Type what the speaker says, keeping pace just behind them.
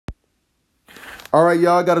All right,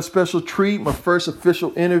 y'all, got a special treat. My first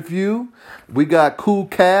official interview. We got Kool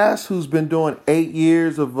Cass, who's been doing 8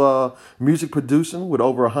 years of music producing with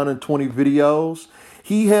over 120 videos.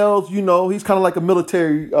 He hails, he's kind of like a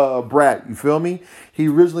military brat, you feel me? He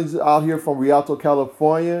originally is out here from Rialto,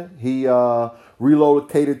 California. He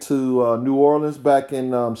relocated to New Orleans back in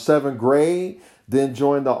 7th grade, then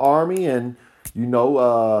joined the Army and,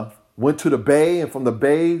 went to the Bay, and from the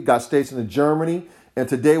Bay got stationed in Germany. And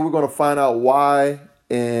today we're going to find out why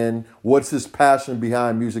and what's his passion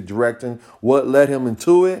behind music directing, what led him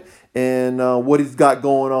into it, and what he's got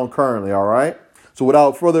going on currently, all right? So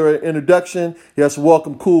without further introduction, let's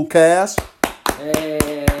welcome Kool Cass. Hey,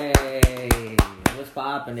 what's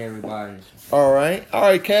poppin', everybody? All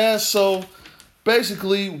right, Cass. So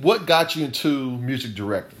basically, what got you into music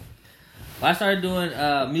directing? Well, I started doing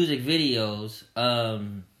music videos.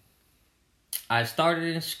 I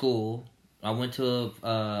started in school. I went to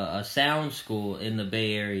a sound school in the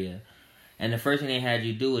Bay Area, and the first thing they had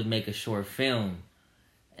you do was make a short film.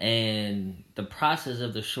 And the process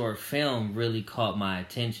of the short film really caught my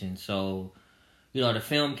attention. So, the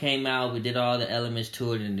film came out, we did all the elements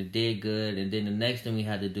to it, and it did good. And then the next thing we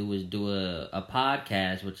had to do was do a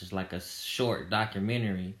podcast, which is like a short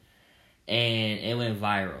documentary, and it went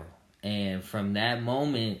viral. And from that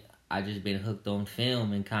moment, I just been hooked on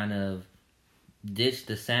film and kind of ditched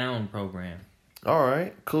the sound program. All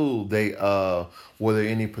right, cool. Were there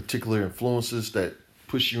any particular influences that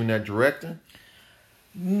pushed you in that direction?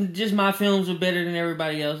 Just my films are better than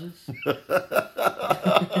everybody else's.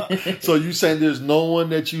 So you saying there's no one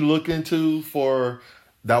that you look into for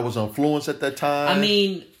that was influenced at that time? I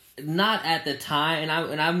mean, not at the time,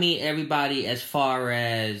 and I mean everybody as far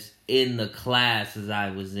as in the classes I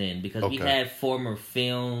was in, because we had former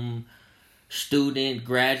film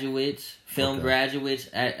graduates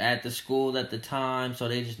at the school at the time, so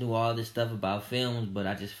they just knew all this stuff about films. But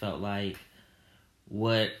I just felt like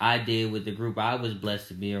what I did with the group I was blessed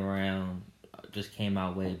to be around just came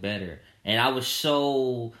out way better. And I was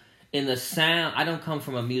so in the sound, I don't come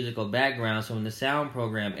from a musical background, so in the sound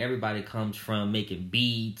program everybody comes from making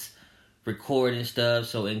beats, recording stuff.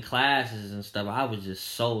 So in classes and stuff, I was just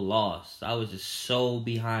so lost. I was just so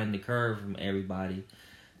behind the curve from everybody,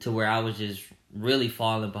 to where I was just really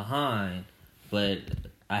falling behind. But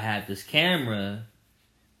I had this camera,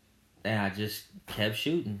 and I just kept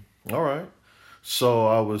shooting. All right. So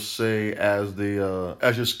I would say as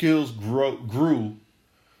your skills grew,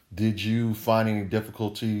 did you find any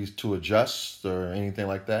difficulties to adjust or anything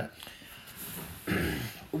like that?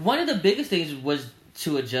 One of the biggest things was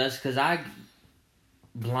to adjust, because I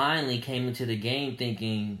blindly came into the game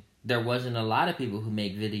thinking there wasn't a lot of people who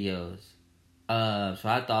make videos. So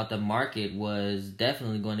I thought the market was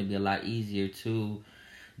definitely going to be a lot easier to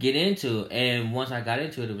get into. And once I got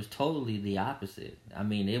into it was totally the opposite. I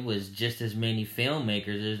mean, it was just as many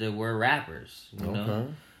filmmakers as there were rappers, you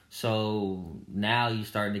know? So now you're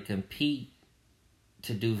starting to compete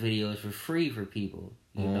to do videos for free for people,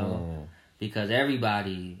 you know? Because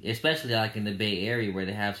everybody, especially like in the Bay Area where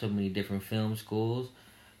they have so many different film schools,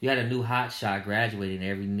 you had a new hotshot graduating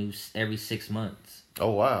every 6 months.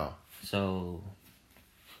 Oh, wow. So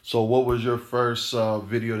what was your first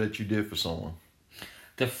video that you did for someone?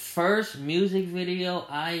 The first music video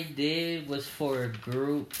I did was for a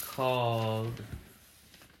group called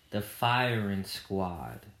The Firing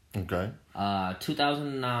Squad. Okay.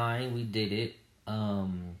 2009, we did it.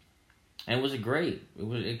 And it was great.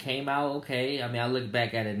 It came out okay. I mean, I look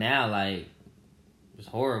back at it now like it was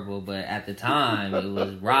horrible, but at the time it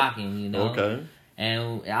was rocking, you know. Okay.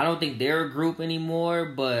 And I don't think they're a group anymore,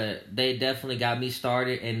 but they definitely got me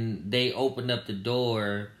started, and they opened up the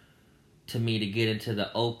door to me to get into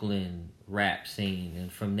the Oakland rap scene.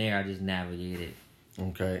 And from there, I just navigated.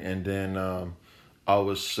 Okay. And then I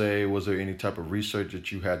would say, was there any type of research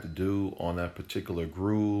that you had to do on that particular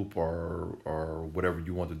group or whatever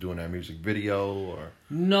you want to do in that music video? Or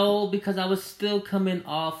No, because I was still coming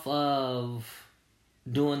off of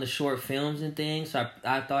doing the short films and things. So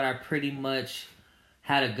I thought I pretty much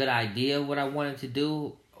had a good idea of what I wanted to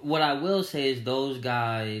do. What I will say is those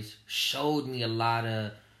guys showed me a lot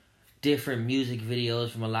of different music videos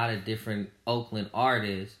from a lot of different Oakland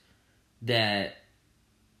artists that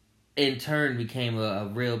in turn became a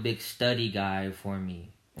real big study guide for me.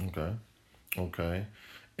 Okay.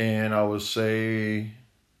 And I would say,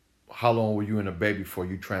 how long were you in the Bay before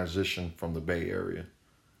you transitioned from the Bay Area?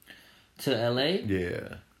 To LA?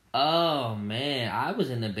 Yeah. Oh, man. I was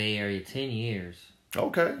in the Bay Area 10 years.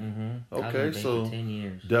 Okay. Mm-hmm. Okay, so 10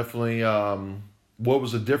 years. Definitely. What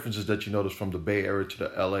was the differences that you noticed from the Bay Area to the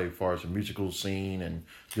LA as far as the musical scene and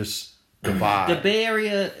just the vibe? The Bay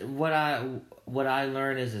Area, what what I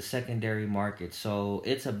learned is a secondary market. So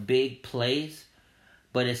it's a big place,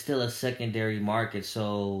 but it's still a secondary market.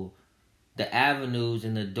 So the avenues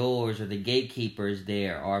and the doors or the gatekeepers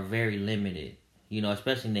there are very limited. You know,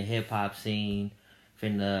 especially in the hip hop scene,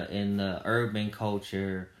 in the urban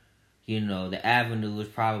culture. You know, the avenue is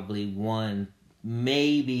probably one,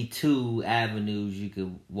 maybe two avenues you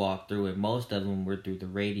could walk through, and most of them were through the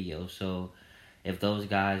radio. So if those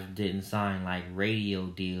guys didn't sign like radio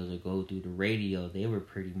deals or go through the radio, they were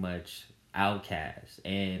pretty much outcasts.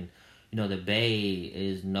 And you know, the Bay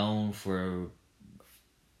is known for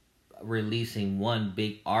releasing one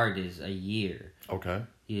big artist a year. Okay.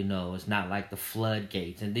 You know, it's not like the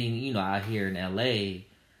floodgates. And then, you know, out here in LA,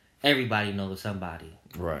 everybody knows somebody.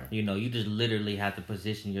 Right. You know, you just literally have to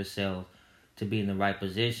position yourself to be in the right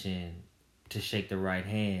position to shake the right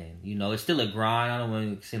hand. You know, it's still a grind. I don't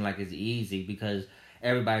want to seem like it's easy because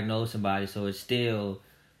everybody knows somebody. So it's still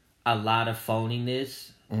a lot of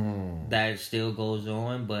phoniness that still goes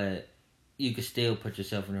on, but you can still put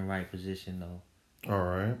yourself in the right position, though. All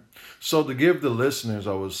right. So to give the listeners,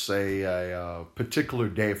 I would say a particular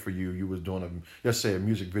day for you, you was doing let's say a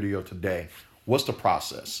music video today. What's the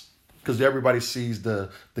process? Because everybody sees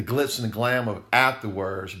the glitz and the glam of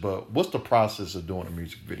afterwards, but what's the process of doing a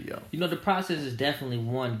music video? You know, the process is definitely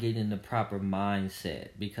one, getting the proper mindset,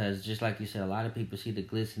 because just like you said, a lot of people see the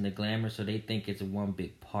glitz and the glamour, so they think it's one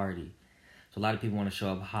big party. So a lot of people want to show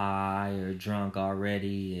up high or drunk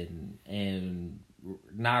already and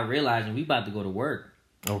not realizing we about to go to work.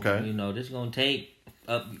 Okay. You know, this is going to take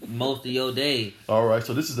up most of your day. All right.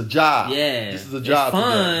 So this is a job. Yeah. This is a job. It's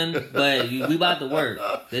fun, but we about to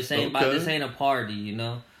work. This ain't Okay. this ain't a party, you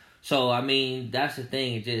know? So, I mean, that's the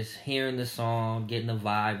thing. Just hearing the song, getting the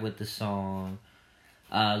vibe with the song.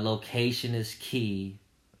 Location is key.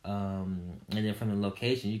 And then from the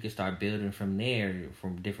location, you can start building from there,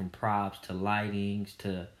 from different props to lightings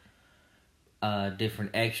to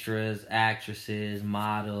different extras, actresses,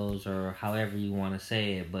 models, or however you want to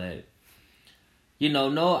say it. But, you know,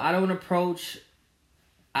 no, I don't approach...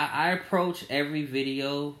 I approach every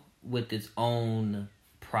video with its own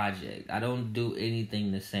project. I don't do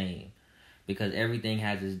anything the same because everything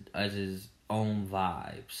has its own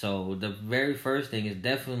vibe. So the very first thing is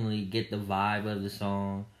definitely get the vibe of the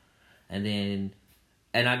song, and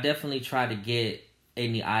I definitely try to get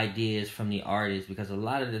any ideas from the artist, because a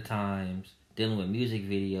lot of the times dealing with music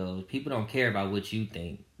videos, people don't care about what you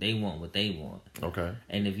think. They want what they want. Okay.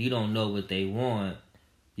 And if you don't know what they want,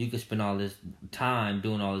 you could spend all this time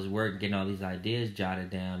doing all this work, getting all these ideas jotted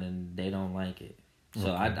down, and they don't like it. So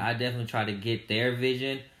okay. I definitely try to get their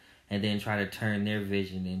vision and then try to turn their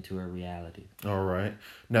vision into a reality. All right.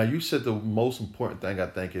 Now, you said the most important thing I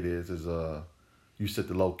think it is you said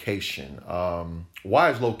the location. Why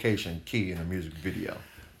is location key in a music video?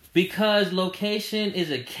 Because location is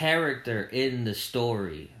a character in the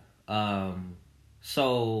story.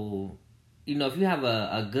 So, you know, if you have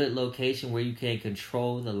a good location where you can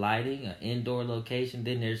control the lighting, an indoor location,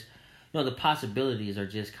 then there's, you know, the possibilities are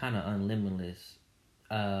just kind of unlimited.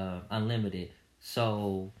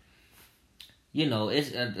 So, you know,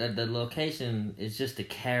 it's the location is just the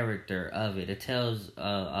character of it. It tells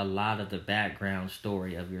a lot of the background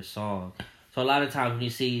story of your song. So a lot of times when you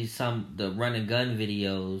see the run and gun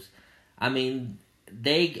videos, I mean,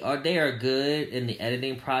 they are good in the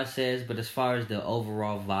editing process, but as far as the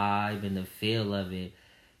overall vibe and the feel of it,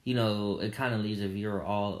 you know, it kind of leaves a viewer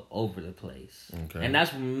all over the place. Okay. And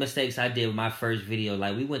that's mistakes I did with my first video.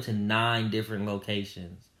 Like, we went to 9 different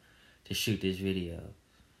locations to shoot this video.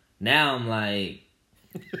 Now I'm like...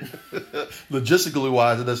 Logistically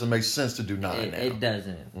wise, it doesn't make sense to do 9 now. It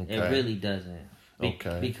doesn't. Okay. It really doesn't.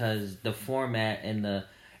 Because the format and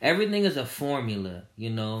everything is a formula,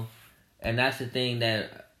 you know? And that's the thing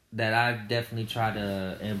that I definitely try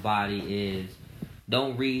to embody is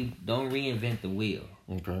don't reinvent the wheel.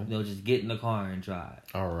 Okay. You know, just get in the car and drive.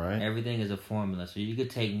 All right. Everything is a formula. So you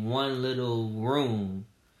could take one little room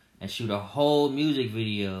and shoot a whole music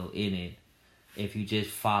video in it if you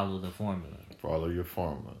just follow the formula. Follow your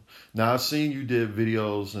formula. Now, I've seen you did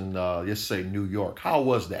videos in, let's say, New York. How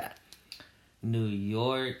was that? New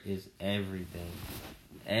York is everything.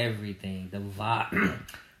 Everything.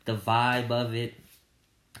 The vibe of it.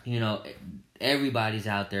 You know, everybody's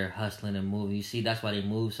out there hustling and moving. You see, that's why they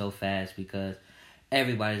move so fast, because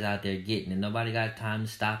everybody's out there getting it. Nobody got time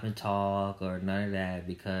to stop and talk or none of that,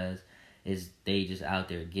 because they just out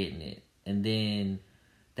there getting it. And then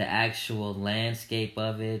the actual landscape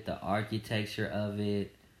of it, the architecture of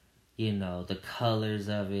it, you know, the colors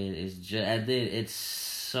of it is just, it's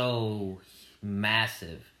so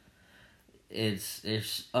massive.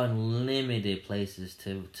 it's unlimited places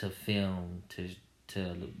to film, to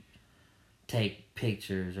take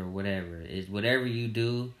pictures or whatever. It's whatever you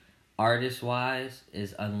do, artist wise,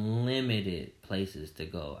 is unlimited places to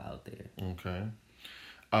go out there. Okay.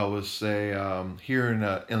 I would say here in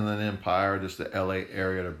the Inland Empire, just the LA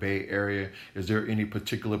area, the Bay Area, is there any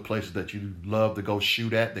particular places that you love to go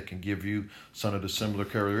shoot at that can give you some of the similar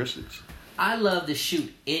characteristics? I love to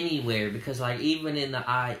shoot anywhere because, like, even in the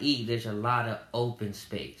IE, there's a lot of open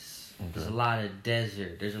space. Okay. There's a lot of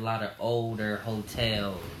desert. There's a lot of older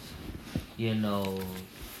hotels. You know,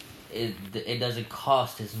 it doesn't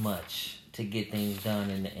cost as much to get things done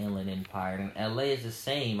in the Inland Empire. And LA is the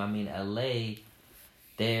same. I mean, LA,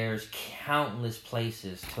 there's countless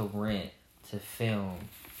places to rent, to film.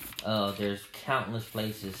 There's countless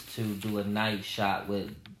places to do a night shot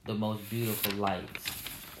with the most beautiful lights.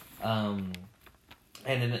 And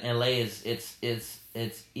in LA,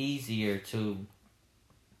 it's easier to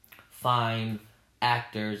find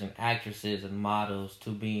actors and actresses and models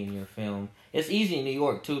to be in your film. It's easy in New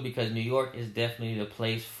York too because New York is definitely the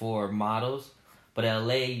place for models, but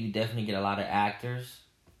LA you definitely get a lot of actors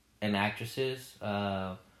and actresses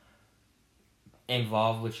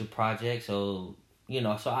involved with your project. So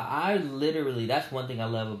I literally, that's one thing I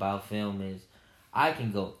love about film is I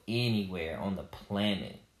can go anywhere on the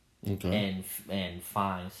planet. Okay. And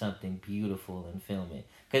find something beautiful and film it.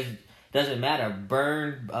 Because it doesn't matter. A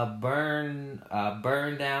burned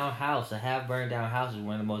down house, a half burned down house is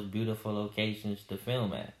one of the most beautiful locations to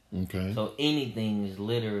film at. Okay. So anything is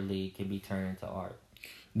literally can be turned into art.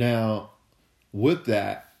 Now, with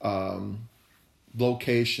that,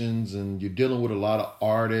 locations and you're dealing with a lot of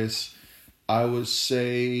artists, I would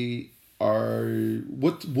say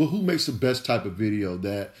who makes the best type of video?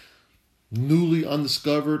 That newly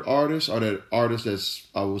undiscovered artists, or that artists that's,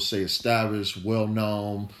 I would say, established, well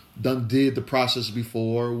known, did the process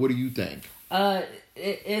before? What do you think? I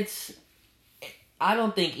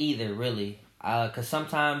don't think either, really, because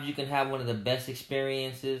sometimes you can have one of the best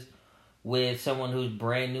experiences with someone who's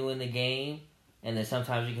brand new in the game, and then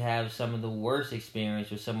sometimes you can have some of the worst experience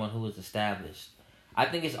with someone who is established. I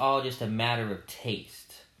think it's all just a matter of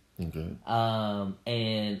taste. Okay.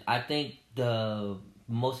 And I think the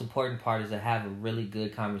most important part is to have a really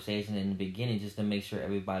good conversation in the beginning just to make sure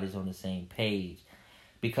everybody's on the same page.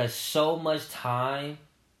 Because so much time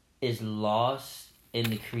is lost in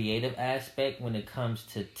the creative aspect when it comes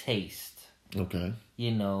to taste. Okay.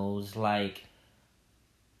 It's like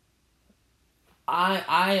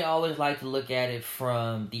I always like to look at it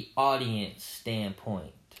from the audience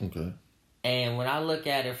standpoint. Okay. And when I look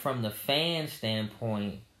at it from the fan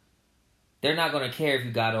standpoint, they're not going to care if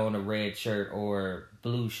you got on a red shirt or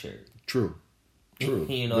blue shirt. True.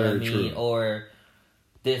 You know Very what I mean? True. Or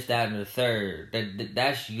this, that, and the third.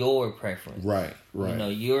 That's your preference. Right.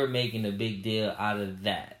 You're making a big deal out of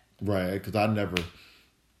that. Right, because I never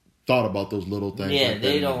thought about those little things. Yeah, like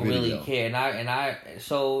they don't really care. And I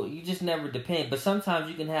so you just never depend. But sometimes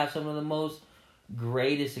you can have some of the most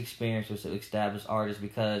greatest experiences with established artists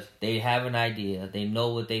because they have an idea, they know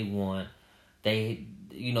what they want, they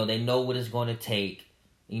know what it's going to take.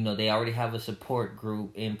 They already have a support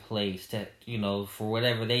group in place to, for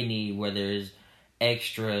whatever they need, whether it's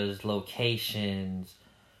extras, locations,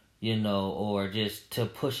 or just to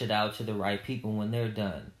push it out to the right people when they're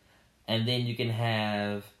done. And then you can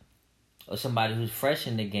have somebody who's fresh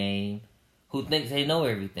in the game who thinks they know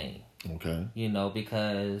everything. Okay.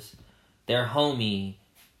 Because their homie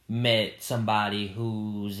met somebody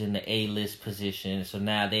who's in the A-list position, so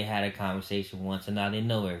now they had a conversation once, and now they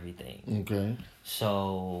know everything. Okay.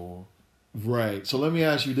 So... Right. So let me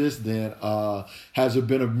ask you this then. Has there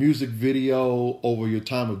been a music video over your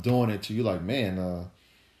time of doing it to you like, man,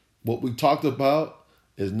 what we talked about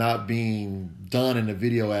is not being done in the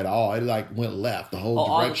video at all. It went left, the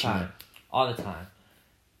whole direction. All the time.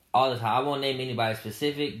 I won't name anybody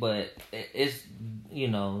specific, but it's,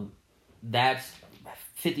 that's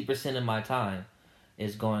 50% of my time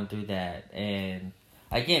is going through that. And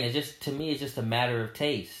again, to me, it's just a matter of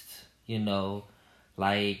taste,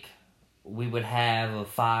 like we would have a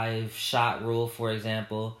 5-shot rule, for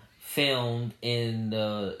example, filmed in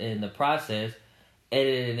the process,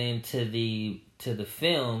 edited into the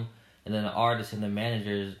film, and then the artist and the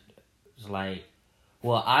manager is like,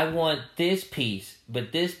 well, I want this piece,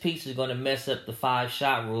 but this piece is going to mess up the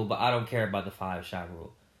 5-shot rule, but I don't care about the 5-shot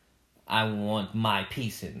rule. I want my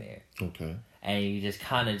piece in there. Okay. And you just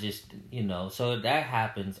kind of so that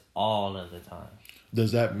happens all of the time.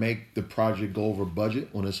 Does that make the project go over budget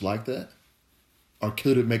when it's like that? Or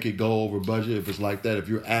could it make it go over budget if it's like that? If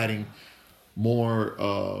you're adding more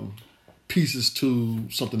pieces to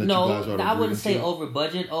something that No, you guys are. I wouldn't say over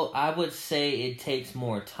budget. Oh, I would say it takes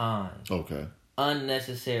more time. Okay.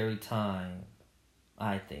 Unnecessary time,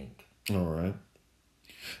 I think. All right.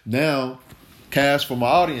 Now, Cass, for my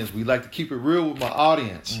audience, we like to keep it real with my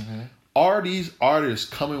audience. Mm-hmm. Are these artists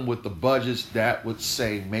coming with the budgets that would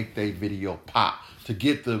say make their video pop to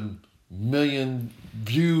get the million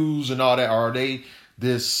views and all that? Or are they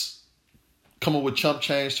this coming with chump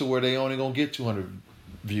change to where they only gonna get 200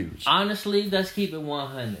 views? Honestly, let's keep it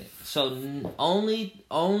 100. So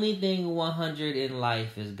only thing 100 in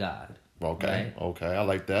life is God. Okay, right? Okay, I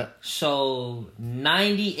like that. So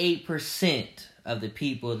 98% of the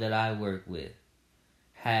people that I work with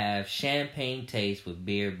have champagne taste with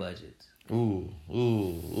beer budgets. Ooh.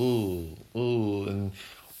 And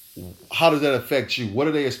how does that affect you? What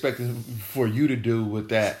are they expecting for you to do with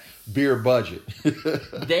that beer budget?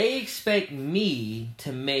 They expect me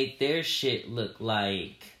to make their shit look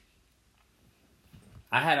like...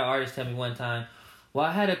 I had an artist tell me one time, well,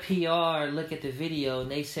 I had a PR look at the video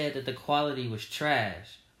and they said that the quality was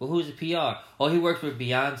trash. Well, who's the PR? Oh, he works with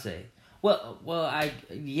Beyonce.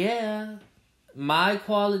 Yeah, my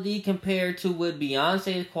quality compared to what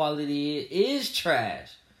Beyonce's quality is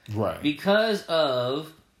trash. Right. Because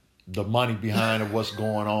of the money behind of what's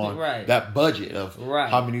going on. Right. That budget of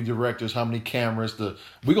how many directors, how many cameras.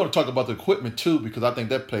 We're going to talk about the equipment too, because I think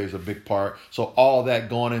that plays a big part. So all that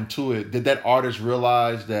going into it, did that artist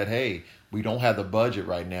realize that, hey, we don't have the budget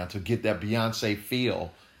right now to get that Beyonce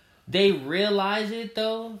feel? They realize it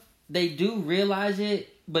though. They do realize it,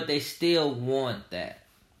 but they still want that.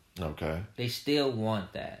 Okay. They still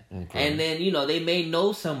want that. Okay. And then, they may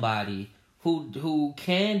know somebody who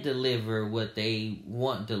can deliver what they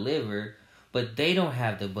want delivered, but they don't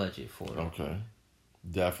have the budget for it. Okay.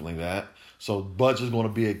 Definitely that. So budget is going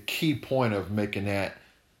to be a key point of making that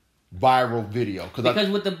viral video. Because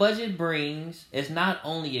what the budget brings is not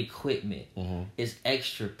only equipment, mm-hmm. it's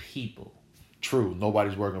extra people. True.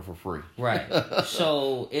 Nobody's working for free. Right.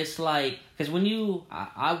 So it's like, because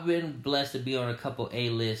I've been blessed to be on a couple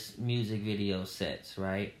A-list music video sets,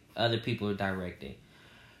 right? Other people are directing.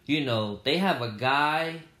 They have a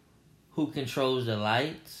guy who controls the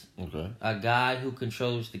lights. Okay. A guy who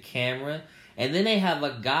controls the camera. And then they have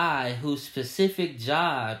a guy whose specific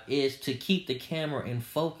job is to keep the camera in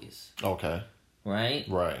focus. Okay. Right?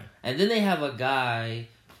 Right. And then they have a guy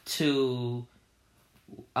to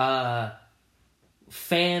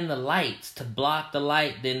fan the lights, to block the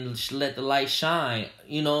light, then let the light shine.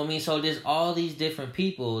 You know what I mean? So there's all these different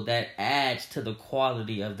people that adds to the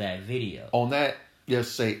quality of that video. On that, let's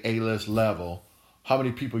say A-list level, how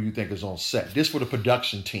many people you think is on set? Just for the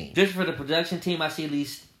production team. Just for the production team, I see at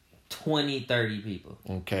least 20, 30 people.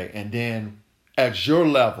 Okay. And then at your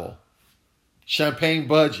level, champagne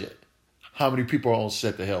budget, how many people are on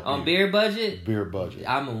set to help you? On beer budget? Beer budget.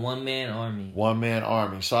 I'm a one-man army. One-man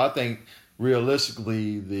army. So I think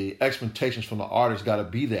realistically, the expectations from the artist got to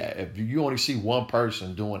be that. If you only see one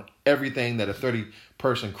person doing everything that a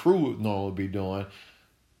 30-person crew would normally be doing,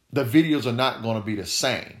 the videos are not going to be the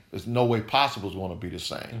same. There's no way possible it's going to be the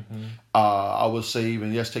same. Mm-hmm. I would say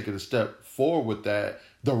even, yes, take it a step forward with that,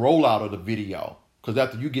 the rollout of the video. Because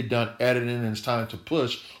after you get done editing and it's time to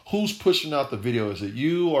push, who's pushing out the video? Is it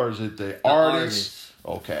you or is it the artist?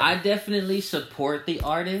 Okay. I definitely support the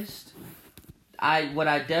artist. What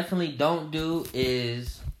I definitely don't do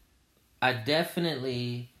is I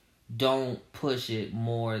definitely don't push it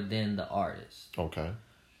more than the artist. Okay.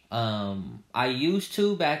 I used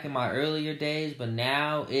to back in my earlier days, but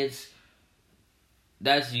now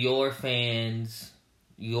that's your fans,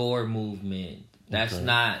 your movement. That's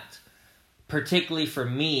not, particularly for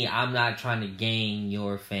me, I'm not trying to gain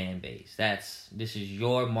your fan base. This is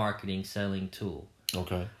your marketing selling tool.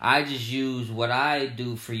 Okay. I just use what I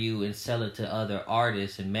do for you and sell it to other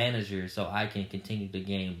artists and managers so I can continue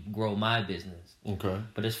to grow my business. Okay.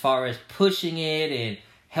 But as far as pushing it and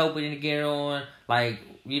helping to get on,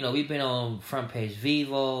 we've been on Front Page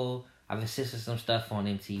Vivo. I've assisted some stuff on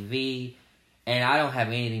MTV. And I don't have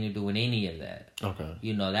anything to do with any of that. Okay.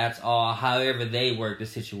 That's all however they work the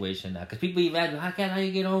situation now. Because people even ask me, how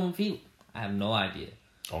you get on with Vivo? I have no idea.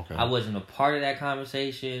 Okay. I wasn't a part of that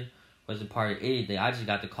conversation. Wasn't part of anything. I just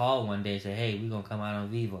got the call one day and said, hey, we're going to come out on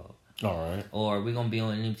Vivo. All right. Or we're going to be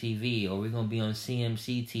on MTV. Or we're going to be on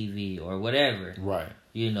CMC TV. Or whatever. Right.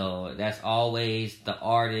 That's always the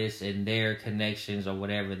artists and their connections or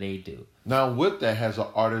whatever they do. Now, with that, has an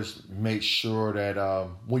artist made sure that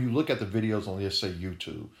when you look at the videos on, let's say,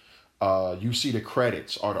 YouTube, you see the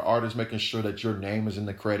credits. Are the artists making sure that your name is in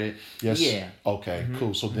the credit? Yes. Yeah. Okay,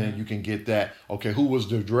 cool. So then you can get that. Okay, who was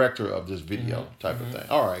the director of this video type of thing.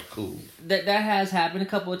 All right, cool. That has happened a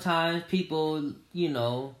couple of times. People,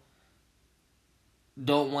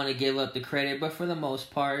 don't want to give up the credit, but for the most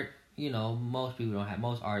part,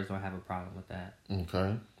 most artists don't have a problem with that.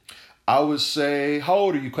 Okay. I would say, how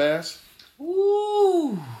old are you, Cass?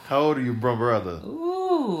 Ooh. How old are you, brother?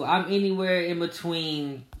 Ooh, I'm anywhere in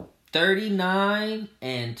between 39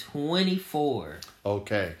 and 24.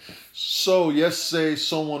 Okay. So, let's say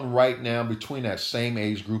someone right now between that same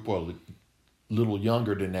age group or a little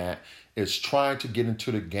younger than that is trying to get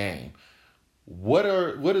into the game. What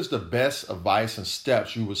is the best advice and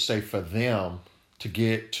steps you would say for them to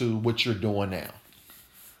get to what you're doing now?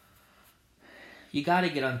 You got to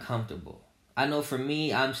get uncomfortable. I know for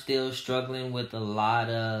me, I'm still struggling with a lot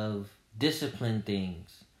of discipline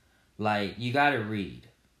things. Like, you got to read.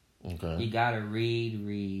 Okay. You got to read.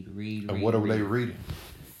 And what are they reading?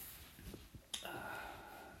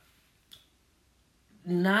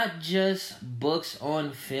 Not just books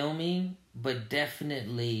on filming, but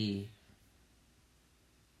definitely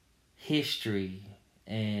history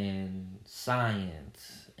and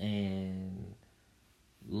science and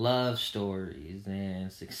love stories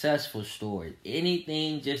and successful stories.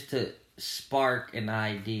 Anything just to spark an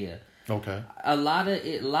idea. Okay. A lot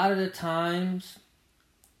of the times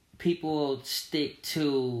people stick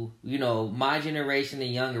to, my generation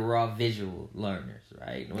and younger, we're all visual learners,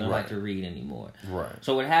 right? We don't like to read anymore. Right.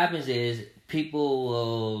 So what happens is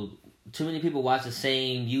too many people watch the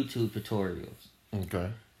same YouTube tutorials. Okay.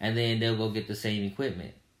 And then they'll go get the same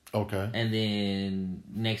equipment. Okay. And then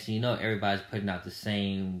next thing you know, everybody's putting out the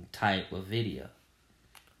same type of video.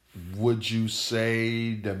 Would you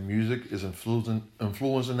say the music is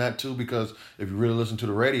influencing that too? Because if you really listen to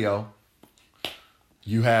the radio,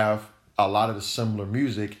 you have a lot of the similar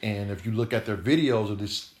music. And if you look at their videos of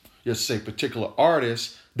this, just say particular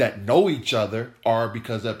artists that know each other, or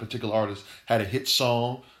because that particular artist had a hit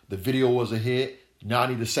song, the video was a hit. Now I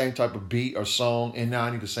need the same type of beat or song, and now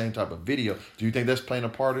I need the same type of video. Do you think that's playing a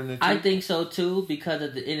part in it too? I think so too, because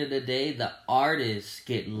at the end of the day, the artists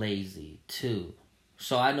get lazy too.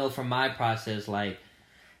 So I know from my process, like,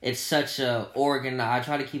 it's such a I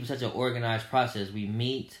try to keep it such an organized process. We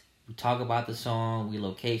meet, we talk about the song, we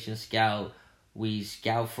location scout, we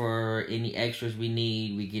scout for any extras we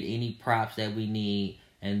need, we get any props that we need,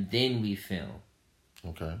 and then we film.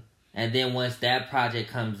 Okay. And then once that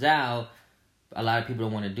project comes out, a lot of people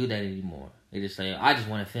don't want to do that anymore. They just say, I just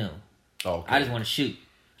want to film. Okay. I just want to shoot.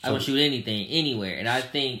 I want to shoot anything, anywhere. And I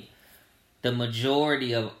think the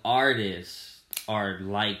majority of artists are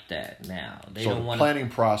like that now. They don't want planning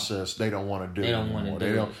process. They don't want to do. They don't want to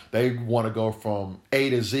do. They want to go from A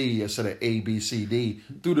to Z instead of A, B, C, D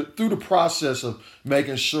through the process of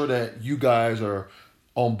making sure that you guys are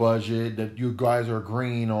on budget, that you guys are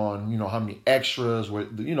agreeing on how many extras, with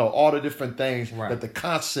all the different things, right, that the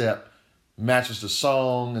concept matches the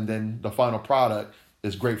song, and then the final product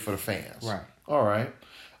is great for the fans. Right. All right.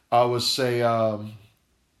 I would say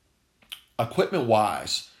equipment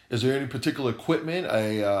wise. Is there any particular equipment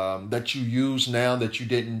that you use now that you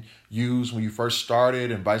didn't use when you first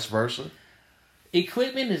started, and vice versa?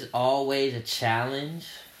 Equipment is always a challenge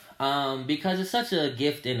because it's such a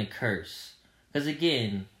gift and a curse. Because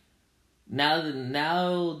again, now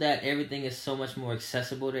that everything is so much more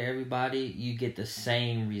accessible to everybody, you get the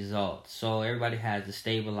same results. So everybody has the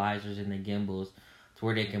stabilizers and the gimbals to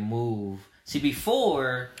where they can move. See,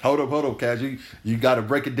 before... Hold up, Kaz. You got to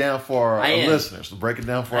break it down for our listeners. Break it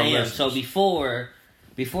down for our listeners. So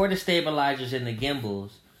before the stabilizers and the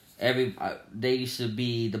gimbals, they used to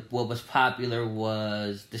be... what was popular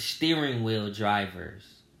was the steering wheel drivers,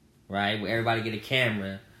 right? Where everybody get a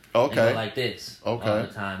camera and go like this all the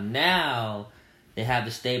time. Now, they have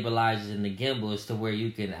the stabilizers and the gimbals to where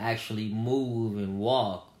you can actually move and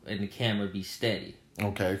walk and the camera be steady.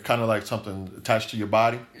 Okay, kind of like something attached to your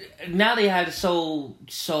body. Now they have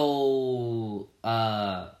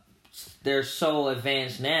they're so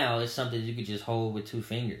advanced now. It's something you could just hold with 2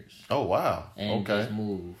 fingers. Oh wow! And just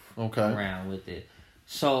move around with it.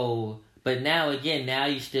 So, but now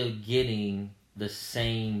you're still getting the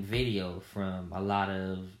same video from a lot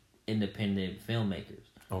of independent filmmakers.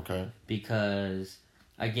 Okay. Because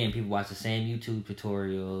again, people watch the same YouTube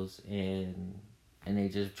tutorials and they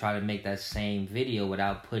just try to make that same video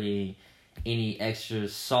without putting any extra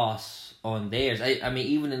sauce on theirs. I mean,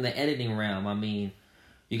 even in the editing realm, I mean,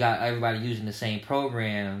 you got everybody using the same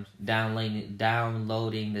programs,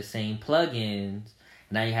 downloading the same plugins.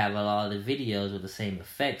 Now you have a lot of the videos with the same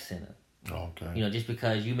effects in them. Okay. You know, just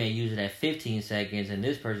because you may use it at 15 seconds and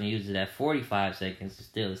this person uses it at 45 seconds, it's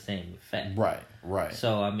still the same effect. Right.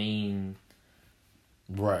 So, I mean...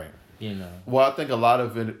 Right. You know. Well, I think a lot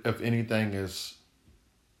of it, if anything, is...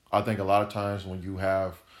 I think a lot of times when you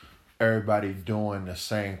have everybody doing the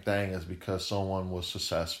same thing is because someone was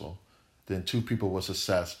successful. Then 2 people were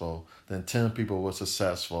successful. Then 10 people were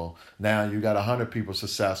successful. Now you got 100 people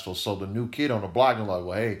successful. So the new kid on the block is like,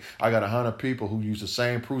 well, hey, I got 100 people who use the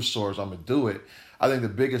same proof source. I'm going to do it. I think the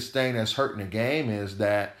biggest thing that's hurting the game is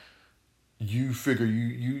that you figure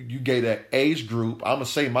you gave that age group. I'm going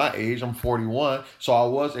to say my age. I'm 41. So I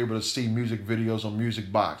was able to see music videos on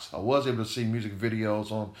Music Box. I was able to see music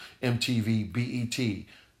videos on MTV, BET.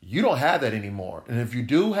 You don't have that anymore. And if you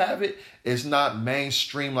do have it, it's not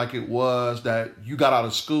mainstream like it was that you got out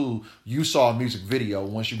of school, you saw a music video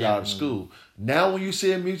once you got out of school. Now when you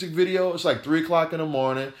see a music video, it's like 3 o'clock in the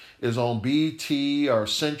morning. It's on BET or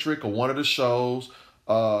Centric or one of the shows,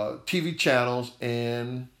 TV channels,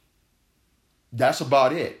 and that's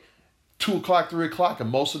about it. 2 o'clock, 3 o'clock, and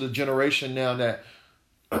most of the generation now that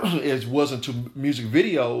wasn't to music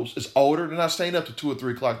videos is older. They're not staying up to 2 or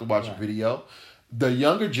 3 o'clock to watch a video. The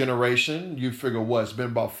younger generation, you figure it's been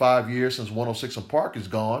about 5 years since 106 and Park is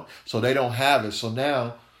gone, so they don't have it. So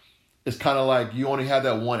now it's kind of like you only have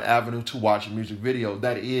that one avenue to watch a music video.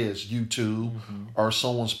 That is YouTube or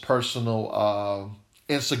someone's personal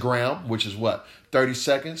Instagram, which is 30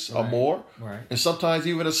 seconds or more. Right. And sometimes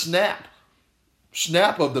even a snap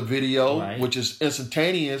of the video, which is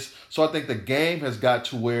instantaneous. So I think the game has got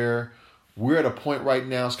to where we're at a point right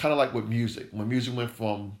now. It's kind of like with music. When music went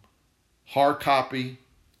from hard copy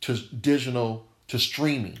to digital to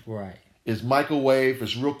streaming. Right. It's microwave,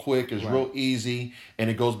 it's real quick, it's real easy, and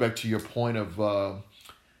it goes back to your point of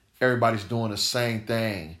everybody's doing the same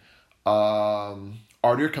thing. Are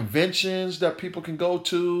there conventions that people can go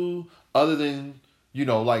to other than,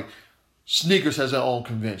 like Sneakers has their own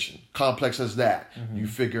convention. Complex has that. Mm-hmm. You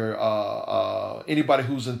figure anybody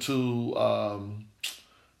who's into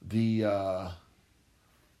the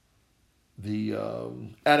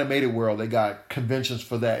animated world, they got conventions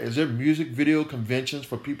for that. Is there music video conventions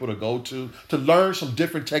for people to go to learn some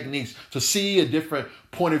different techniques, to see a different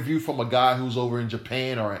point of view from a guy who's over in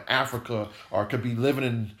Japan or in Africa, or could be living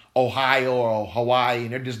in Ohio or Hawaii,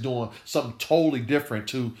 and they're just doing something totally different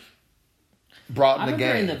to broaden the game?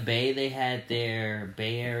 I remember in the Bay, they had their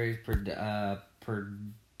Bay Area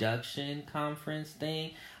production conference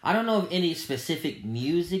thing. I don't know of any specific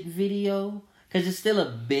music video, because it's still a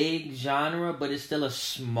big genre, but it's still a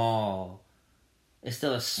small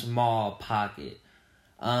pocket.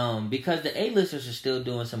 Because the A-listers are still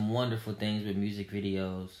doing some wonderful things with music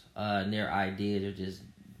videos. And their ideas are just,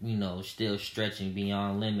 still stretching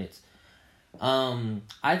beyond limits.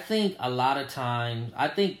 I think a lot of times,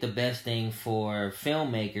 the best thing for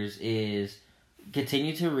filmmakers is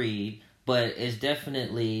continue to read, but it's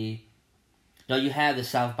definitely... you have the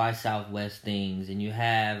South by Southwest things, and you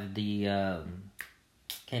have the...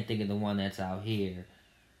 can't think of the one that's out here.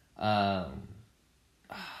 Can't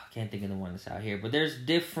think of the one that's out here. But there's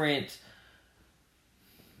different...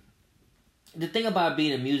 The thing about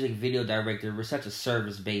being a music video director, we're such a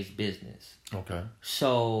service-based business. Okay.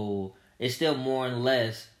 So it's still more and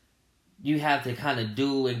less... You have to kind of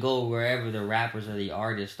do and go wherever the rappers or the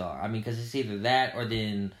artists are. I mean, because it's either that or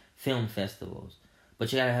then film festivals.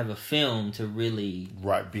 But you gotta have a film to really...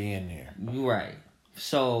 Right, be in there. Right.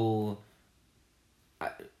 So,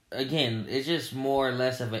 again, it's just more or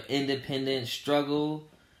less of an independent struggle.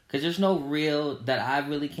 Because there's no real... That I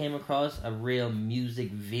really came across, a real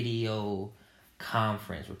music video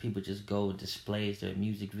conference where people just go and display their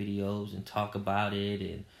music videos and talk about it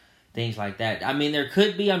and things like that. I mean, there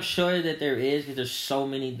could be. I'm sure that there is, because there's so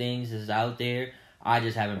many things that's out there. I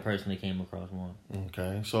just haven't personally came across one.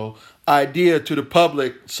 Okay, so idea to the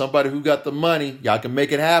public, somebody who got the money, y'all can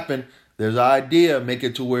make it happen. There's an idea, make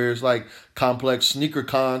it to where it's like Complex Sneaker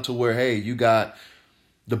Con, to where, hey, you got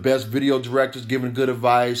the best video directors giving good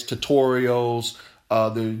advice, tutorials.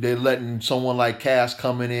 They're letting someone like Cass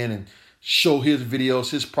coming in and show his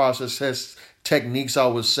videos, his process, his techniques, I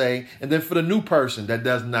would say. And then for the new person that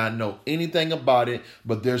does not know anything about it,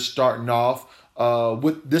 but they're starting off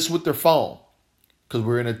with their phone. Because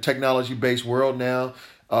we're in a technology-based world now.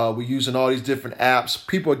 We're using all these different apps.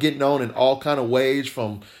 People are getting on in all kind of ways,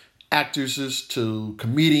 from actresses to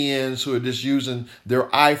comedians who are just using their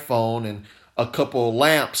iPhone and a couple of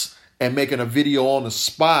lamps and making a video on the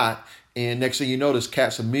spot. And next thing you know, this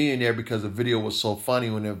cat's a millionaire because the video was so funny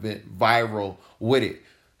when it went viral with it.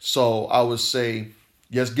 So I would say,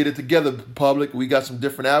 yes, get it together, public. We got some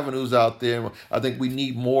different avenues out there. I think we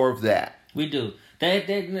need more of that. We do.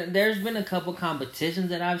 There's been a couple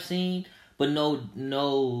competitions that I've seen, but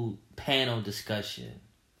no panel discussion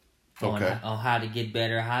on how to get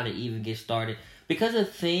better, how to even get started. Because the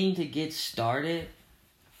thing to get started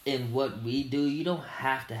in what we do, you don't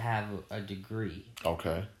have to have a degree.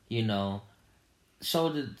 Okay. You know. So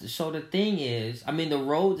the thing is, I mean, the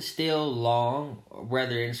road is still long,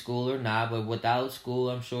 whether in school or not, but without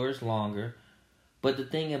school, I'm sure it's longer. But the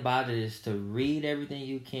thing about it is to read everything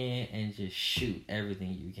you can and just shoot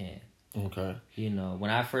everything you can. Okay. You know,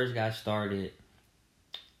 when I first got started,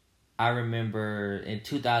 I remember in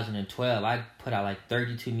 2012, I put out like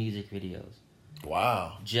 32 music videos.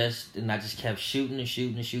 Wow. And I just kept shooting.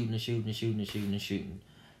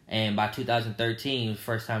 And by 2013, the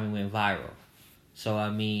first time we went viral. So, I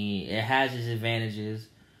mean, it has its advantages.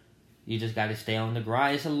 You just got to stay on the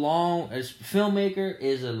grind. Filmmaker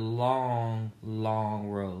is a long, long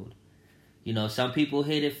road. You know, some people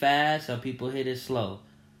hit it fast, some people hit it slow.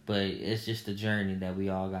 But it's just a journey that we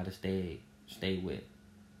all got to stay with.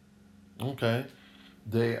 Okay.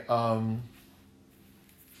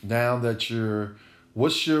 Now that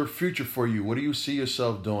what's your future for you? What do you see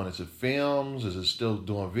yourself doing? Is it films? Is it still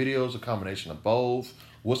doing videos? A combination of both?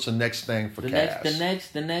 What's the next thing for Cass?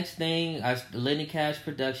 The next thing, Lenny Cash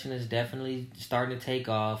production is definitely starting to take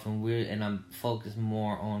off, and I'm focused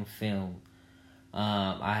more on film.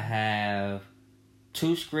 I have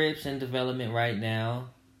 2 scripts in development right now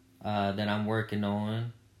that I'm working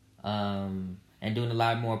on, and doing a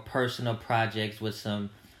lot more personal projects with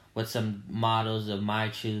some models of my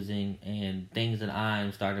choosing and things that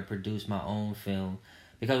I'm starting to produce my own film.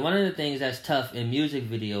 Because one of the things that's tough in music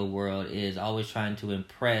video world is always trying to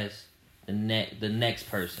impress the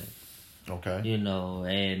next person. Okay. You know,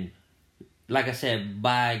 and like I said,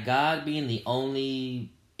 by God being the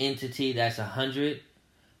only entity that's 100,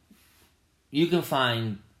 you can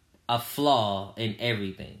find a flaw in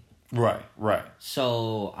everything. Right.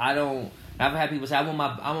 So I've had people say I want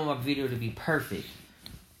my video to be perfect.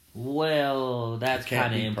 Well, that's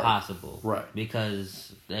kind of impossible. Right.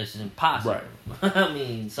 Because that's impossible. Right. I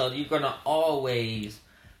mean, so you're going to always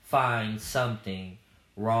find something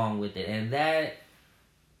wrong with it. And that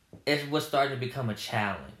is what's starting to become a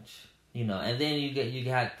challenge. You know, and then you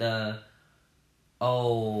got the,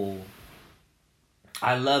 I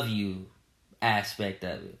love you aspect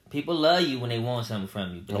of it. People love you when they want something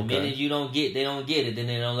from you. But the minute they don't get it, then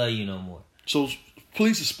they don't love you no more. So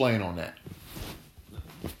please explain on that.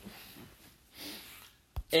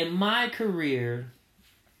 In my career,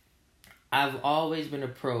 I've always been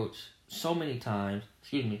approached so many times,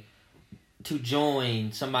 to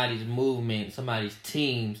join somebody's movement, somebody's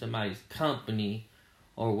team, somebody's company,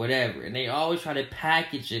 or whatever. And they always try to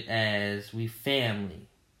package it as, we family.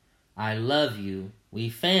 I love you. We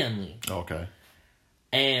family. Okay.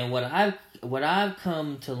 And what I've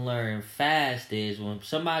come to learn fast is when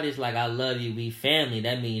somebody's like, I love you, we family,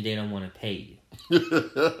 that means they don't want to pay you.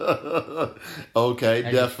 Okay,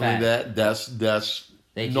 that's definitely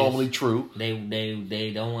that's normally true.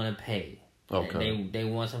 They don't want to pay. Okay. They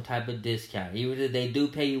want some type of discount. Even if they do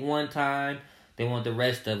pay you one time, they want the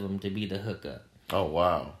rest of them to be the hookup. Oh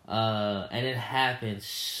wow. And it happens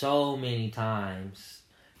so many times.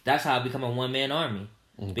 That's how I become a one-man army.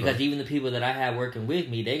 Okay. Because even the people that I had working with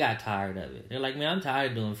me, they got tired of it. They're like, man, I'm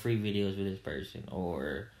tired of doing free videos with this person,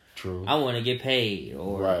 or true, I want to get paid,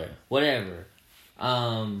 or whatever.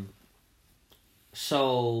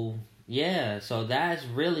 So that's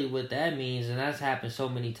really what that means, and that's happened so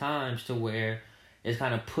many times to where it's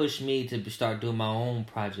kind of pushed me to start doing my own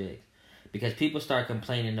projects, because people start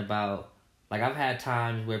complaining about, like, I've had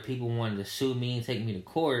times where people wanted to sue me and take me to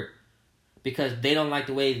court because they don't like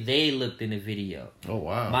the way they looked in the video. Oh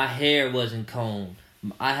wow. My hair wasn't combed.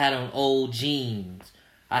 I had on old jeans.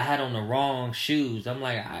 I had on the wrong shoes. I'm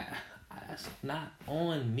like, that's not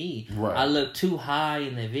on me. Right. I look too high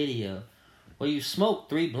in the video. Well, you smoked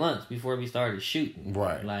 3 blunts before we started shooting.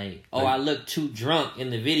 Right. Like, I look too drunk in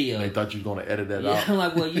the video. They thought you were going to edit that out. Yeah, I'm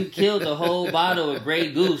like, well, you killed the whole bottle of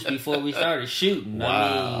Grey Goose before we started shooting.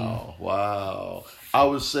 Wow. I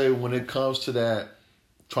would say when it comes to that,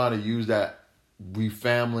 trying to use that we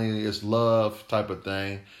family is love type of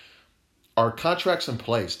thing, are contracts in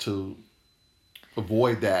place to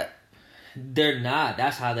avoid that? They're not.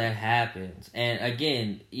 That's how that happens. And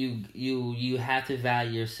again, you have to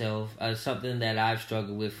value yourself. Something that I've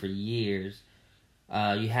struggled with for years.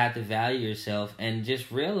 You have to value yourself and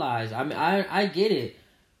just realize. I mean, I get it.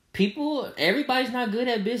 Everybody's not good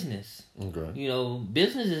at business. Okay. You know,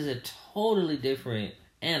 business is a totally different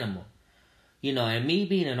animal. You know, and me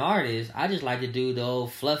being an artist, I just like to do the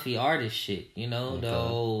old fluffy artist shit. You know, the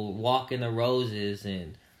old walk in the roses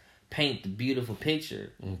and paint the beautiful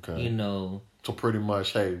picture. Okay. You know. So pretty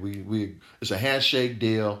much, hey, we it's a handshake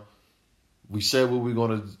deal. We said what we're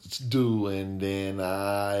gonna do, and then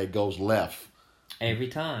it goes left Every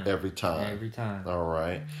time. Every time. Every time. All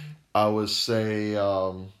right. I would say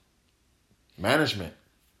management.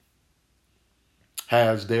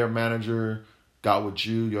 Has their manager got with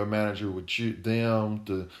you, your manager with you, them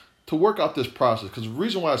to work out this process? Because the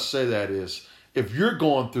reason why I say that is, if you're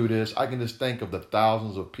going through this, I can just think of the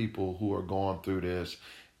thousands of people who are going through this,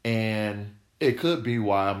 and it could be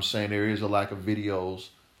why I'm saying there is a lack of videos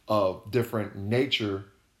of different nature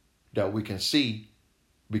that we can see,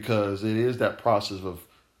 because it is that process of,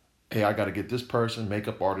 hey, I got to get this person,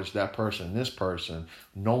 makeup artist, that person, this person.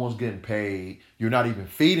 No one's getting paid. You're not even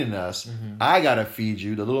feeding us. Mm-hmm. I got to feed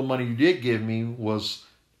you. The little money you did give me was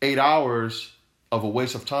 8 hours of a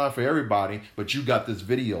waste of time for everybody, but you got this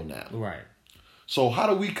video now. Right. So how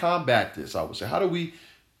do we combat this, I would say? How do we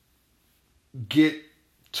get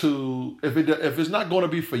to, if it's not going to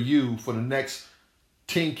be for you for the next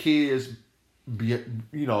 10 kids,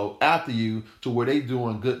 after you, to where they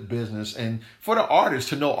doing good business, and for the artists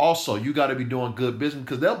to know also you got to be doing good business,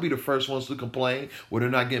 because they'll be the first ones to complain when they're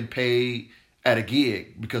not getting paid at a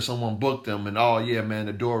gig because someone booked them and, oh yeah, man,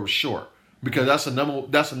 the door was short. Because that's the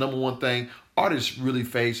number one thing artists really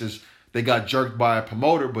face, is they got jerked by a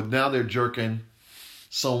promoter, but now they're jerking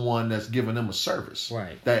someone that's giving them a service.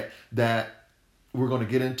 Right. That we're going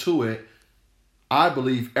to get into it. I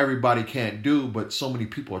believe everybody can't do, but so many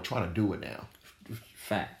people are trying to do it now.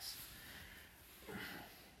 Facts.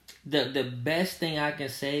 The best thing I can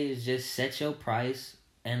say is just set your price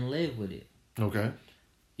and live with it. Okay.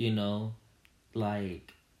 You know,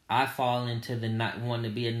 like, I fall into the not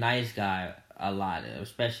wanting to be a nice guy a lot,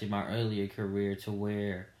 especially my earlier career, to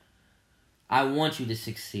where I want you to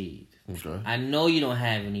succeed. Okay. I know you don't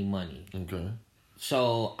have any money. Okay.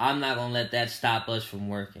 So I'm not going to let that stop us from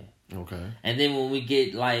working. Okay. And then when we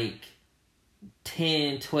get like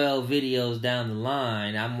 10, 12 videos down the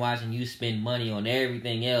line, I'm watching you spend money on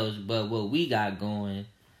everything else, but what we got going,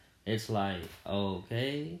 it's like,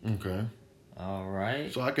 okay. Okay. All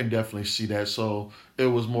right. So I can definitely see that. So it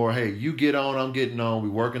was more, hey, you get on, I'm getting on, we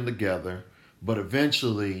working together, but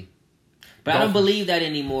eventually. But I don't believe that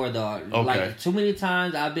anymore, though. Okay. Like, too many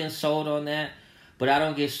times I've been sold on that, but I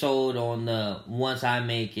don't get sold on the, once I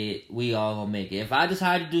make it, we all gonna make it. If I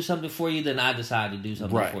decide to do something for you, then I decide to do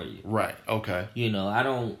something for you. Right. Okay. You know, I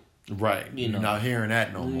don't. Right. You're not hearing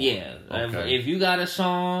that no more. Yeah. Okay. If you got a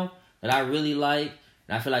song that I really like,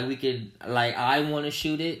 and I feel like we could, like, I want to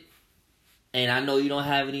shoot it, and I know you don't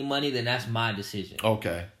have any money, then that's my decision.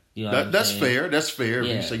 Okay. You know that's fair. That's fair.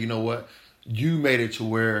 Yeah. You say, you know what? You made it to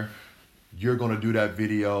where you're going to do that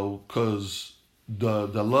video because the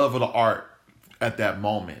love of the art at that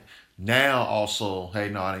moment. Now also, hey,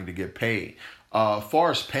 no, I need to get paid.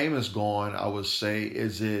 Far as payments going, I would say,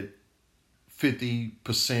 is it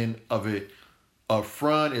 50% of it up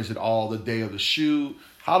front? Is it all the day of the shoot?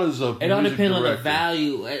 How does a It all depends on the director...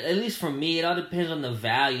 value. At least for me, it all depends on the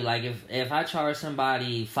value. Like, if I charge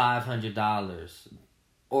somebody $500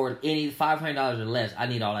 or any $500 or less, I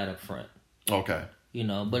need all that up front. Okay. You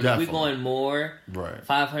know, but Definitely. if we're going more, right,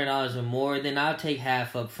 $500 or more, then I'll take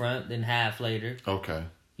half up front, then half later. Okay.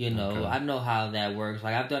 You know, okay. I know how that works.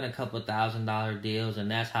 Like, I've done a couple $1,000 deals, and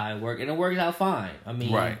that's how it works. And it works out fine. I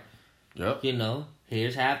mean, right. Yep. You know,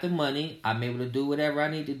 here's half the money. I'm able to do whatever I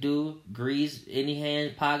need to do, grease any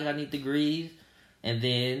hand pocket I need to grease. And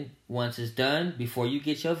then once it's done, before you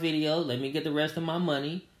get your video, let me get the rest of my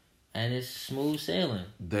money, and it's smooth sailing.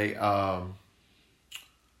 They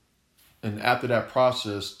and after that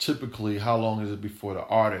process, typically, how long is it before the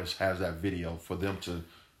artist has that video for them to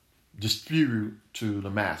distribute to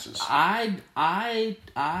the masses? I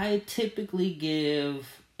typically give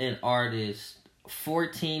an artist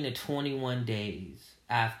 14 to 21 days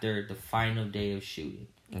after the final day of shooting.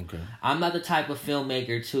 Okay. I'm not the type of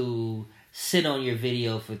filmmaker to sit on your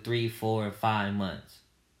video for 3, 4, and 5 months.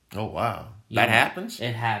 Oh, wow. That happens?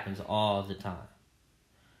 It happens all the time.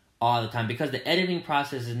 All the time. Because the editing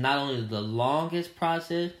process is not only the longest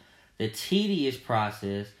process, the tedious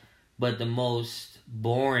process, but the most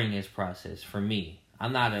boringest process for me.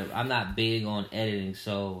 I'm not big on editing,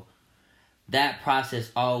 so that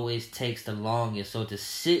process always takes the longest. So to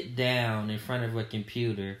sit down in front of a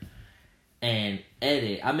computer and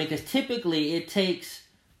edit, I mean, because typically it takes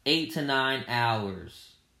 8 to 9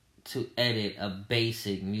 hours to edit a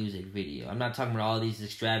basic music video. I'm not talking about all these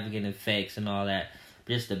extravagant effects and all that.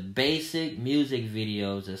 Just the basic music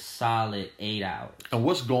video is a solid 8 hours. And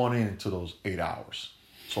what's going into those 8 hours?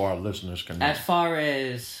 So our listeners can know. As far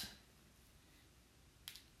as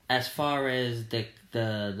as far as the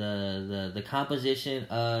composition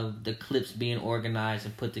of the clips being organized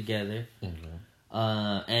and put together,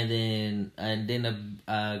 and then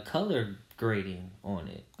a color grading on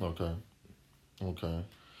it. Okay.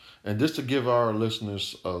 And just to give our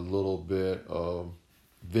listeners a little bit of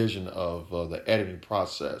vision of the editing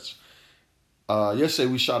process. Let's say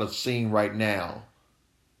we shot a scene right now.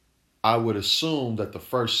 I would assume that the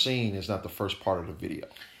first scene is not the first part of the video.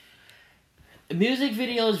 Music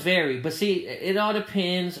videos vary, but see, it all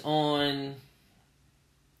depends on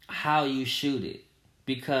how you shoot it.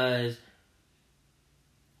 Because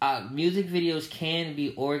music videos can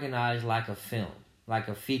be organized like a film, like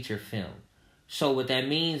a feature film. So what that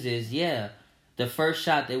means is, the first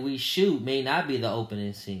shot that we shoot may not be the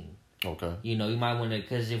opening scene. Okay. You know, you might want to,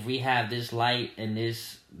 because if we have this light and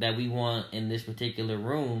this that we want in this particular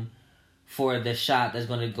room for the shot that's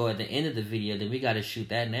going to go at the end of the video, then we got to shoot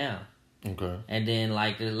that now. Okay. And then,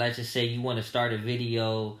 like, let's just say you want to start a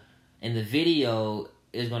video, and the video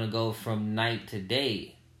is going to go from night to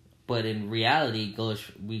day. But in reality,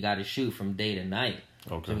 we got to shoot from day to night.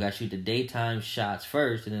 Okay. So we got to shoot the daytime shots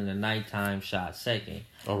first, and then the nighttime shots second.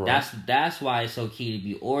 All right. That's why it's so key to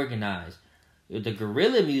be organized. With the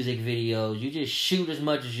guerrilla music videos, you just shoot as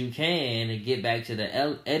much as you can and get back to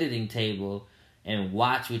the editing table and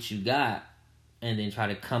watch what you got, and then try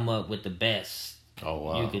to come up with the best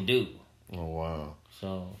you could do. Oh, wow.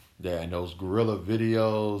 So yeah, and those guerrilla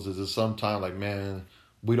videos, is it sometimes like, man,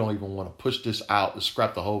 we don't even want to push this out to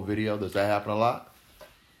scrap the whole video? Does that happen a lot?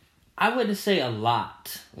 I wouldn't say a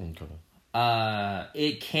lot. Okay.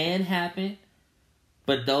 It can happen,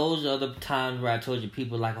 but those are the times where I told you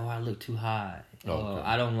people like, oh, I look too high. Or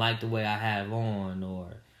I don't like the way I have on, or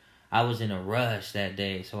I was in a rush that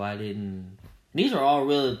day, so I didn't. These are all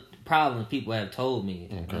real problems people have told me.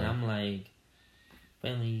 Okay. And I'm like,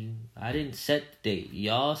 family, I didn't set the date.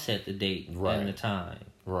 Y'all set the date and the time.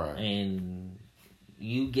 Right. And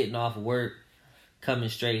you getting off work, coming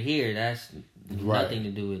straight here, that's nothing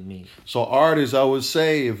to do with me. So artists, I would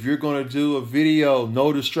say, if you're going to do a video,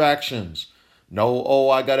 no distractions. No,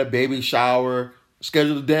 I got a baby shower.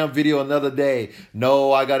 Schedule the damn video another day.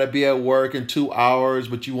 No, I got to be at work in 2 hours,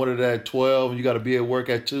 but you wanted it at 12 and you got to be at work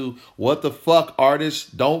at 2. What the fuck, artists?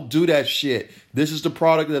 Don't do that shit. This is the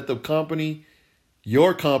product that the company,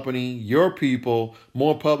 your people,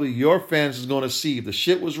 more publicly, your fans is going to see. If the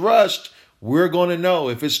shit was rushed, we're going to know.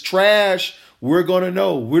 If it's trash, we're going to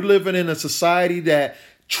know. We're living in a society that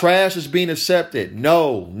trash is being accepted.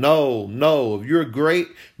 No. If you're a great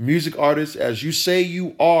music artist, as you say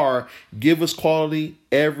you are, give us quality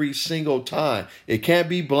every single time. It can't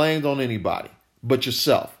be blamed on anybody but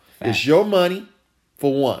yourself. Facts. It's your money,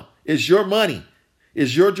 for one. It's your money.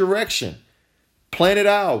 It's your direction. Plan it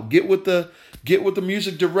out. Get with the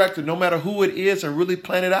music director, no matter who it is, and really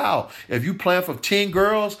plan it out. If you plan for 10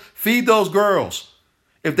 girls, feed those girls.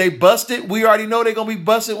 If they busted, we already know they're going to be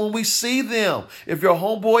busted when we see them. If your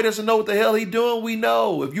homeboy doesn't know what the hell he doing, we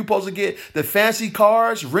know. If you're supposed to get the fancy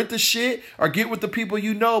cars, rent the shit, or get with the people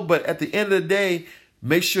you know. But at the end of the day,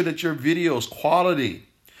 make sure that your video is quality.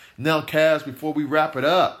 Now, Kaz, before we wrap it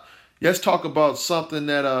up, let's talk about something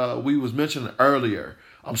that we was mentioning earlier.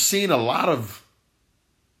 I'm seeing a lot of,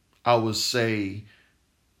 I would say,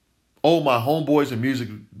 my homeboy's a music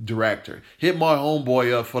director. Hit my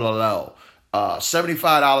homeboy up for the low.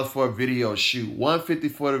 $75 for a video shoot,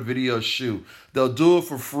 $150 for the video shoot. They'll do it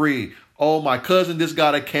for free. Oh, my cousin just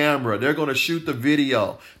got a camera. They're going to shoot the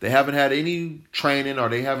video. They haven't had any training, or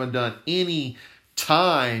they haven't done any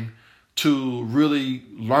time to really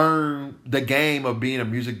learn the game of being a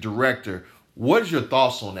music director. What is your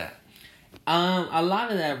thoughts on that? A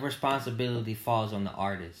lot of that responsibility falls on the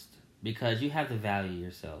artist, because you have to value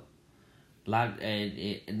yourself.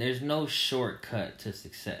 And there's no shortcut to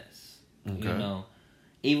success. Okay. You know,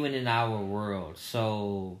 even in our world.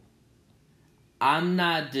 So I'm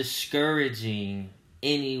not discouraging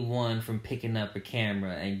anyone from picking up a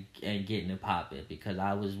camera and getting it popping, because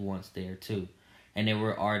I was once there too. And there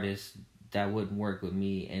were artists that wouldn't work with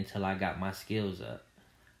me until I got my skills up.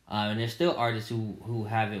 And there's still artists who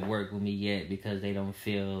haven't worked with me yet because they don't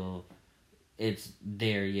feel it's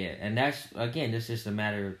there yet. And that's just a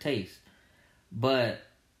matter of taste. But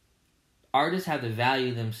artists have to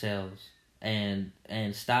value themselves and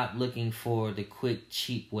stop looking for the quick,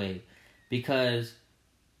 cheap way. Because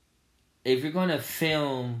if you're going to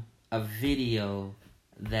film a video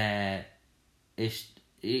that is,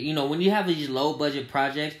 when you have these low budget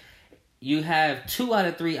projects, you have 2 out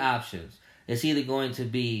of 3 options. It's either going to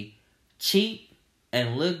be cheap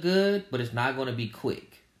and look good, but it's not going to be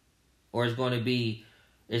quick. Or it's going to be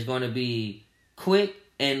quick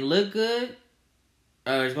and look good,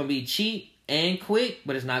 it's gonna be cheap and quick,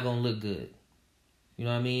 but it's not gonna look good. You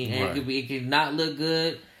know what I mean? And Right. it could not look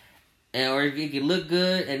good, or it could look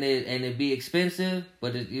good and it be expensive,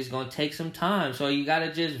 but it's gonna take some time. So you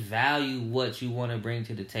gotta just value what you want to bring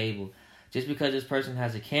to the table. Just because this person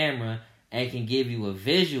has a camera and can give you a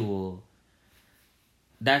visual,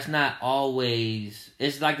 that's not always.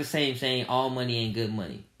 It's like the same saying, all money ain't good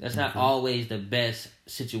money. That's not always the best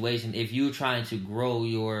situation if you're trying to grow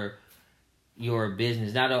your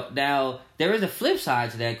business. Now there is a flip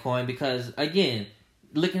side to that coin, because again,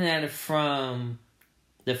 looking at it from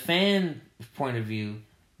the fan point of view,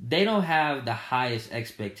 they don't have the highest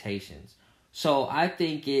expectations. So I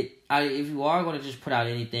think if you are going to just put out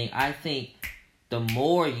anything, I think the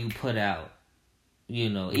more you put out,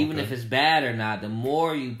 even if it's bad or not, the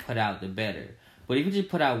more you put out, the better. But if you just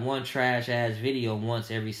put out one trash ass video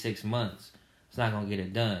once every 6 months, it's not gonna get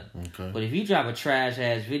it done. Okay. But if you drop a trash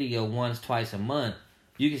ass video once, twice a month,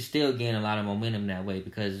 you can still gain a lot of momentum that way,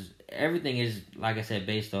 because everything is, like I said,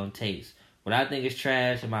 based on taste. What I think is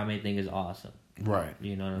trash, and my main thing is awesome. Right.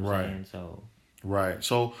 You know what I'm saying? So. Right.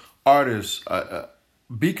 So artists,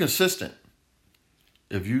 be consistent.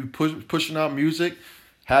 If you pushing out music,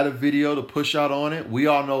 had a video to push out on it. We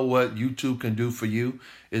all know what YouTube can do for you.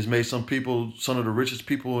 It's made some people some of the richest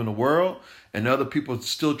people in the world, and other people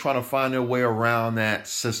still trying to find their way around that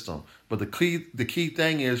system. But the key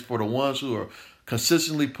thing is for the ones who are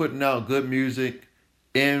consistently putting out good music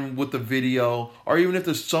in with the video, or even if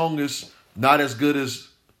the song is not as good as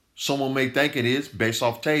someone may think it is based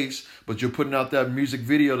off taste, but you're putting out that music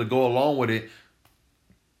video to go along with it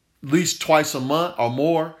at least twice a month or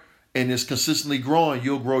more, and it's consistently growing,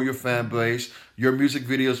 you'll grow your fan base. Your music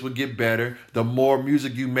videos will get better. The more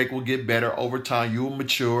music you make will get better over time. You'll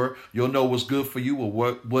mature. You'll know what's good for you or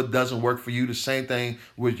what doesn't work for you. The same thing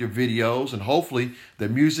with your videos. And hopefully the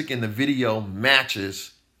music and the video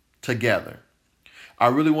matches together. I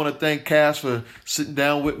really want to thank Cass for sitting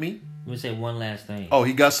down with me. Let me say one last thing. Oh,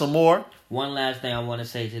 he got some more? One last thing I want to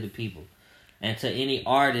say to the people and to any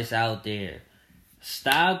artists out there.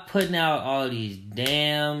 Stop putting out all these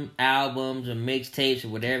damn albums or mixtapes or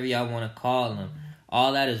whatever y'all want to call them.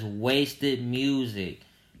 All that is wasted music.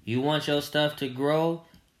 You want your stuff to grow?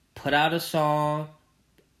 Put out a song.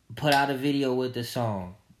 Put out a video with the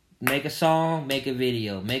song. Make a song, make a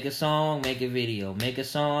video. Make a song, make a video. Make a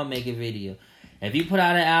song, make a video. If you put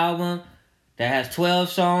out an album that has 12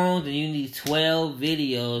 songs, then you need 12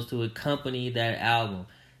 videos to accompany that album.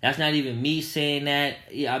 That's not even me saying that.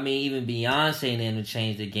 I mean, even Beyonce and them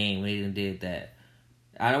changed the game when they done did that.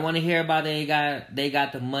 I don't want to hear about they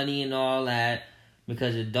got the money and all that,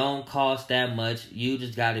 because it don't cost that much. You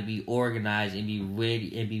just got to be organized and be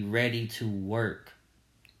ready to work.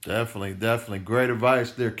 Definitely. Great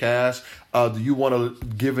advice there, Cass. Do you want to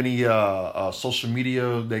give any social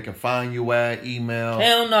media they can find you at, email?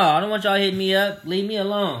 Hell no. I don't want y'all hitting me up. Leave me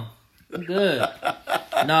alone. I'm good.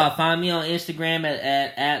 No, find me on Instagram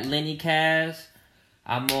at LennyCaz.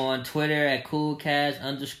 I'm on Twitter at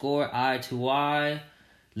coolcaz_I2Y.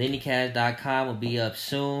 LennyCaz.com will be up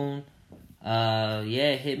soon.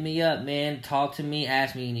 Hit me up, man. Talk to me.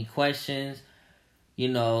 Ask me any questions.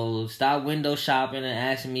 Stop window shopping and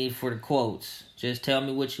asking me for the quotes. Just tell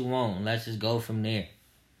me what you want. Let's just go from there.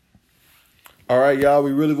 All right, y'all.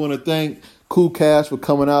 We really want to thank Cool Cash for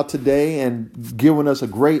coming out today and giving us a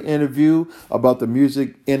great interview about the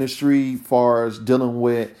music industry, as far as dealing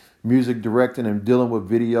with music directing and dealing with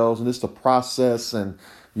videos, and just the process and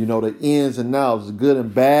the ins and outs, good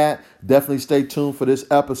and bad. Definitely stay tuned for this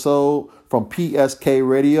episode from PSK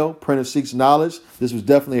Radio, Printer Seeks Knowledge. This was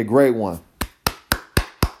definitely a great one.